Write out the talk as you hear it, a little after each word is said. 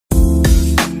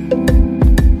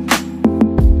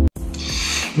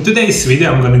In today's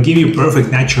video I'm going to give you perfect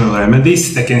natural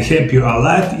remedies that can help you a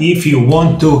lot if you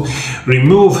want to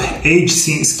remove aged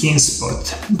skin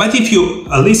spot. But if you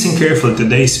listen carefully to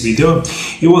today's video,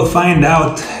 you will find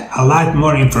out a lot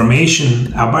more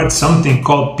information about something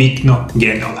called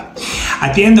pycnogenol.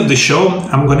 At the end of the show,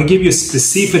 I'm going to give you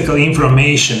specific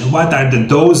information, what are the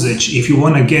dosage if you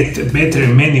want to get better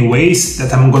in many ways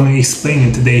that I'm going to explain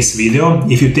in today's video.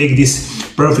 If you take this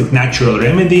perfect natural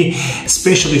remedy,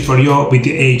 especially for you with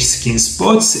the aged skin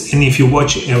spots, and if you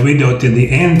watch a video to the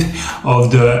end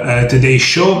of the today's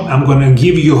show, I'm going to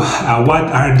give you what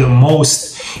are the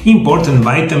most important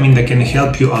vitamin that can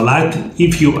help you a lot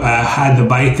if you had a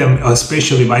vitamin,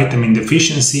 especially vitamin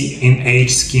deficiency in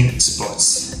aged skin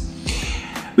spots.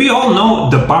 We all know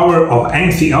the power of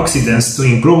antioxidants to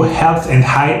improve health and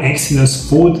high excellence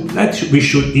food that we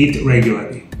should eat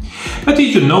regularly. But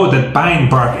did you know that pine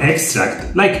bark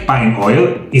extract, like pine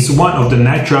oil, is one of the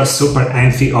natural super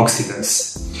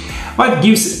antioxidants? What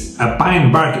gives a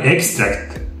pine bark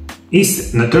extract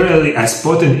is naturally a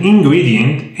potent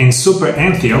ingredient and super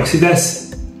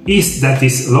antioxidants is that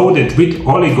is loaded with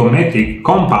oligometric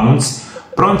compounds,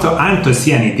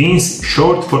 protoanthocyanidins,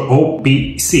 short for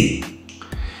OPC.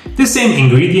 The same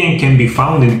ingredient can be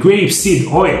found in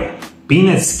grapeseed oil,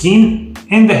 peanut skin,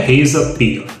 and the hazel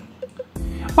peel.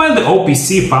 While the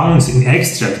OPC found in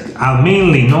extract are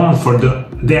mainly known for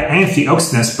their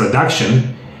antioxidants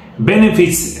production,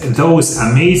 benefits those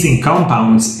amazing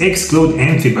compounds exclude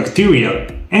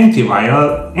antibacterial,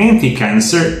 antiviral,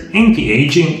 anti-cancer,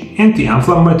 anti-aging,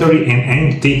 anti-inflammatory, and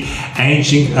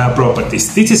anti-aging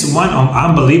properties. This is one of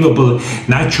unbelievable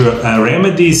natural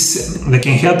remedies that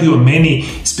can help you in many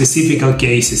specific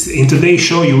cases. In today's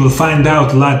show, you will find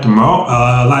out a lot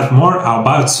more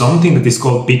about something that is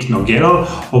called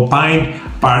pycnogenol or pine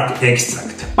bark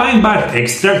extract. Pine bark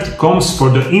extract comes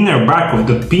from the inner bark of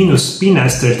the Pinus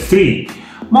pinaster tree,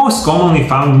 most commonly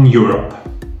found in Europe.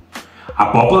 A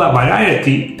popular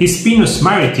variety is Pinus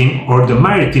maritim or the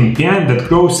maritime pine that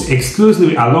grows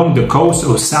exclusively along the coast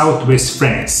of southwest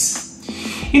France.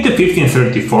 In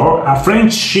 1534, a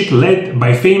French ship led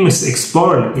by famous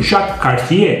explorer Jacques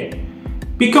Cartier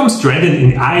becomes stranded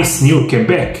in ice near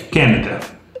Quebec, Canada.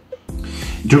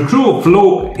 The crew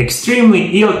flew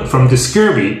extremely ill from the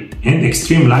scurvy and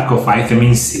extreme lack of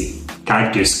vitamin C.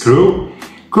 Cartier's crew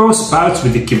crossed paths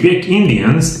with the Quebec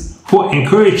Indians, who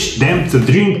encouraged them to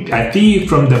drink a tea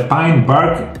from the pine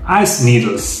bark as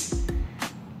needles.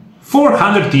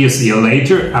 400 years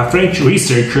later, a French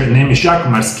researcher named Jacques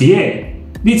Masquier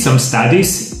did some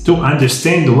studies to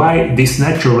understand why this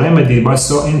natural remedy was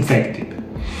so effective.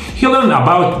 He learned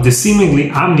about the seemingly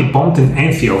omnipotent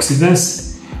antioxidants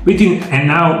within, and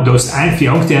now those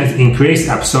antioxidants increase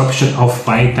absorption of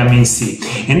vitamin C.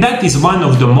 And that is one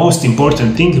of the most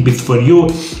important things for you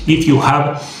if you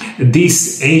have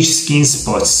these aged skin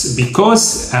spots,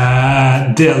 because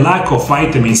the lack of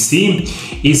vitamin C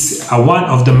is one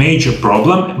of the major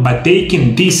problems. But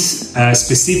taking these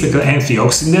specific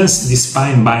antioxidants, this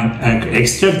pine bark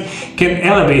extract, can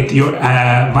elevate your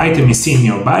vitamin C in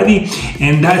your body,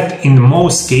 and that in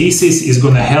most cases is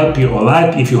going to help you a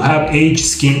lot if you have aged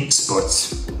skin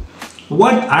spots.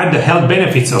 What are the health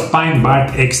benefits of pine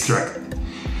bark extract?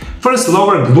 First,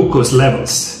 lower glucose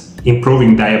levels,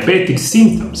 improving diabetic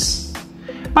symptoms.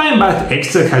 Pine bark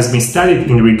extract has been studied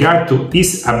in regard to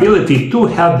its ability to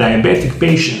help diabetic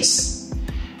patients.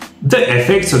 The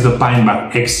effects of the pine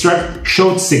bark extract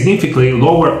showed significantly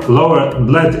lower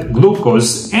blood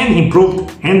glucose and improved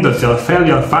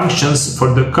endothelial functions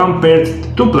for the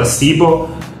compared to placebo,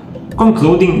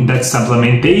 concluding that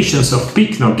supplementations of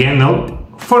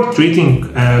pycnogenol for treating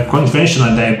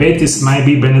conventional diabetes might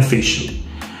be beneficial.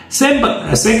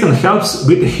 Second, helps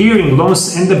with hearing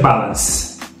loss and the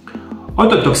balance.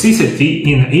 Ototoxicity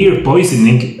in ear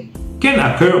poisoning can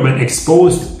occur when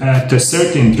exposed to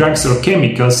certain drugs or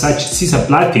chemicals such as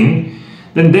cisplatin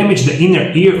that damage the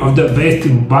inner ear of the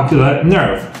vestibular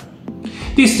nerve.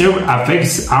 This nerve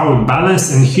affects our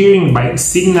balance and hearing by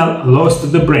signal loss to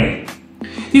the brain.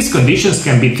 These conditions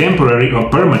can be temporary or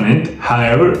permanent,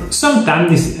 however,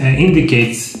 sometimes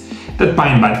indicates that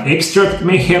pine bark extract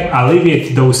may help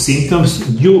alleviate those symptoms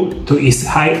due to its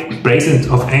high presence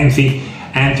of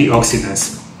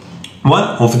antioxidants. One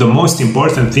of the most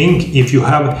important things if you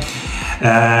have,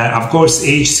 of course,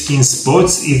 aged skin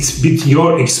spots, it's with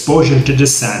your exposure to the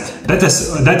sun.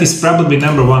 That is probably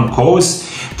number one cause.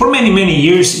 For many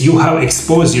years you have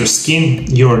exposed your skin,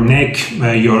 your neck,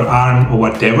 your arm or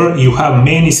whatever. You have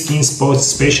many skin spots,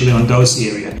 especially on those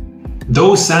areas.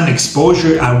 Those sun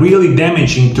exposure are really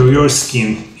damaging to your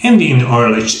skin, and in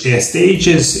early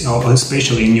stages,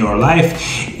 especially in your life,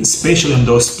 especially in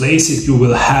those places, you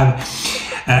will have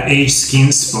age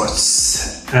skin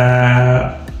spots.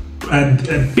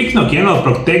 Pycnogenol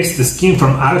protects the skin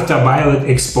from ultraviolet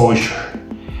exposure.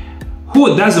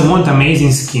 Who doesn't want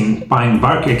amazing skin? Pine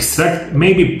bark extract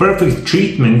may be perfect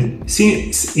treatment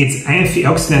since it's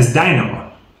antioxidant dynamo.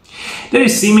 There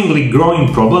is seemingly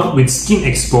growing problem with skin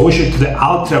exposure to the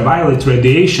ultraviolet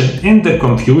radiation and the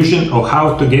confusion of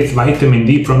how to get vitamin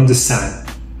D from the sun,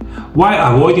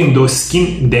 while avoiding those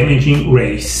skin damaging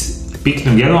rays.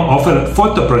 Pycnogenol offers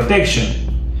photoprotection.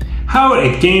 However,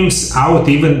 it came out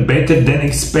even better than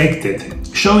expected,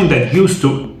 showing that used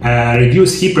to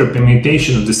reduce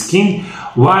hyperpigmentation of the skin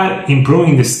while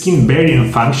improving the skin barrier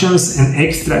functions and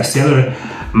extracellular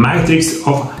matrix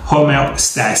of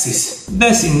homeostasis.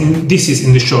 This is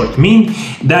in the short mean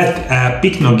that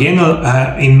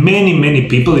pycnogenol in many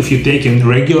people, if you take it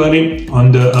regularly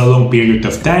on the long period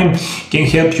of time, can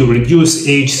help you reduce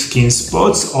age skin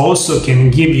spots, also can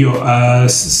give you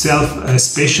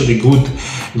especially good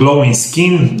glowing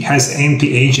skin, has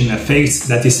anti-aging effects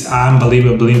that is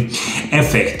unbelievably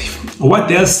effective. What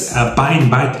else pine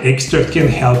bark extract can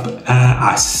help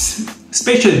us?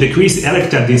 Especially decrease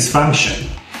erectile dysfunction.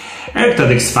 Erectile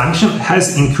dysfunction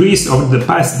has increased over the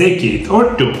past decade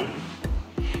or two,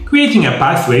 creating a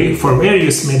pathway for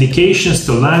various medications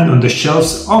to land on the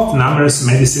shelves of numerous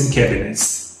medicine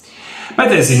cabinets.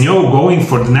 But as you know, going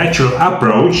for the natural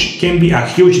approach can be a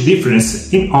huge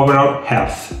difference in overall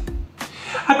health.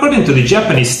 According to the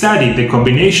Japanese study, the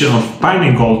combination of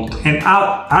pine gold and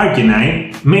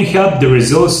arginine may help the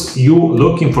results you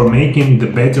looking for, making the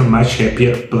better much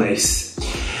happier place.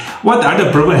 What are the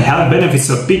proven health benefits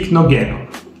of pycnogenol?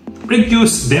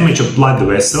 Reduce damage of blood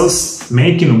vessels,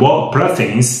 making wall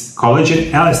proteins,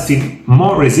 collagen, elastin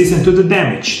more resistant to the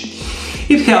damage.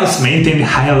 It helps maintain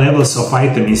high levels of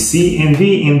vitamin C and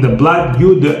D in the blood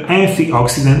due to the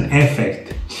antioxidant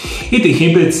effect. It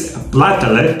inhibits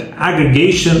platelet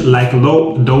aggregation like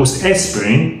low-dose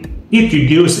aspirin. It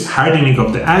reduces hardening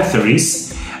of the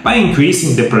arteries by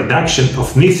increasing the production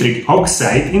of nitric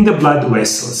oxide in the blood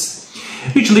vessels,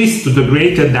 which leads to the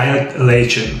greater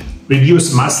dilation.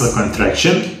 Reduce muscle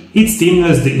contraction. It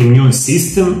stimulates the immune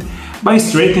system by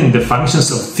strengthening the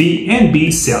functions of T and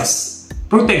B cells.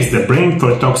 Protects the brain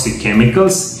for toxic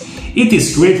chemicals. It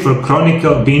is great for chronic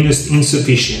venous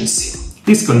insufficiency.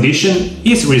 This condition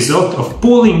is a result of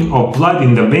pooling of blood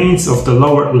in the veins of the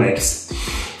lower legs.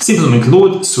 Symptoms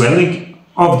include swelling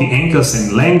of the ankles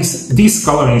and legs,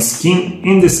 discoloring skin,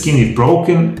 and the skin is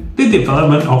broken, the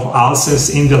development of ulcers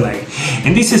in the leg.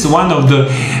 And this is one of the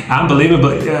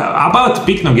unbelievable about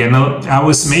pycnogenol. I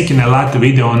was making a lot of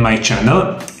video on my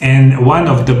channel, and one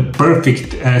of the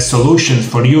perfect solutions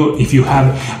for you if you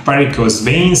have varicose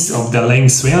veins of the leg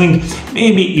swelling,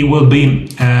 maybe it will be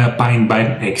pine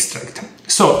bark extract.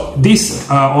 So this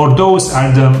or those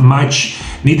are the much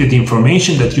needed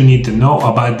information that you need to know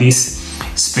about this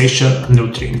special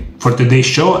nutrient. For today's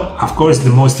show, of course, the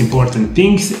most important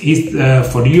thing is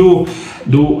for you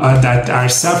that are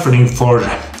suffering for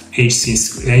age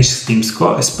skin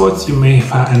spots, you may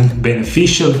find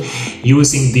beneficial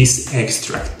using this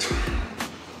extract.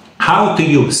 How to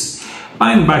use?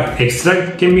 Pine bark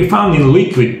extract can be found in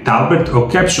liquid, tablet or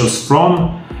capsules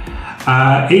from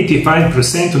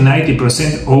 85% to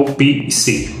 90%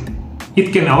 OPC.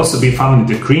 It can also be found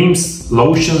in the creams,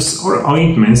 lotions or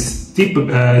ointments,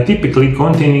 typically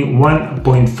containing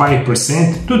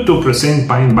 1.5% to 2%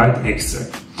 pine bark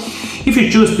extract. If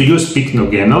you choose to use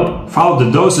pycnogenol, follow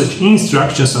the dosage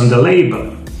instructions on the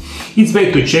label. It's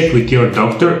better to check with your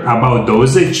doctor about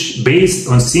dosage based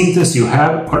on symptoms you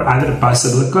have or other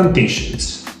possible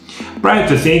conditions prior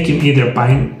to taking either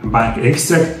pine bark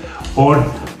extract or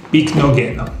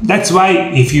pycnogenol. That's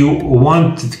why if you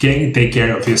want to take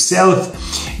care of yourself,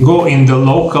 go in the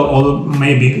local or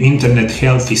maybe internet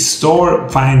healthy store,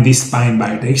 find this pine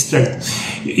bark extract.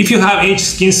 If you have age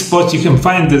skin spots, you can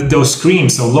find those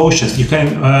creams or lotions. You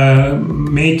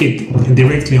can make it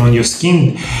directly on your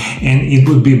skin and it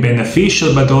would be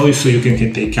beneficial, but also you can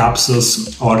take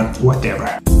capsules or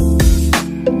whatever.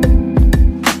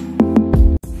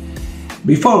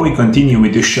 Before we continue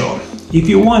with the show, if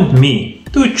you want me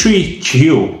to treat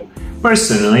you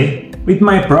personally with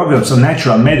my programs on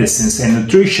natural medicines and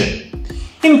nutrition,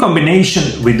 in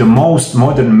combination with the most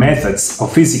modern methods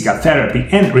of physical therapy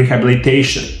and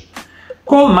rehabilitation,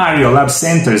 call MarioLab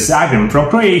Center Zagreb from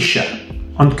Croatia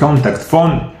on contact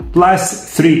phone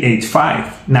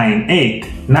 +385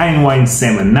 98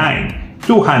 9179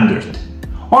 200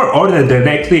 or order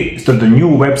directly to the new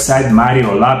website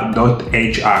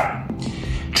mariolab.hr.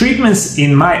 Treatments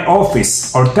in my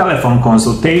office or telephone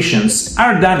consultations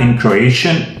are done in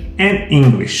Croatian and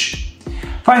English.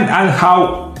 Find out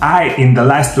how in the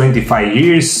last 25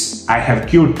 years, I have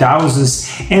cured thousands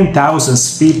and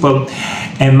thousands of people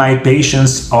and my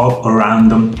patients all around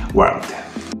the world.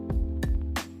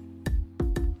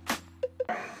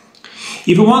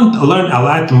 If you want to learn a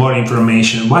lot more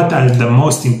information, what are the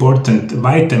most important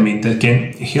vitamins that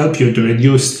can help you to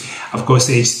reduce, of course,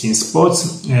 age skin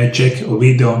spots, check a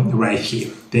video right here.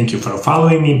 Thank you for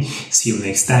following me. See you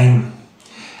next time.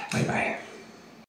 Bye bye.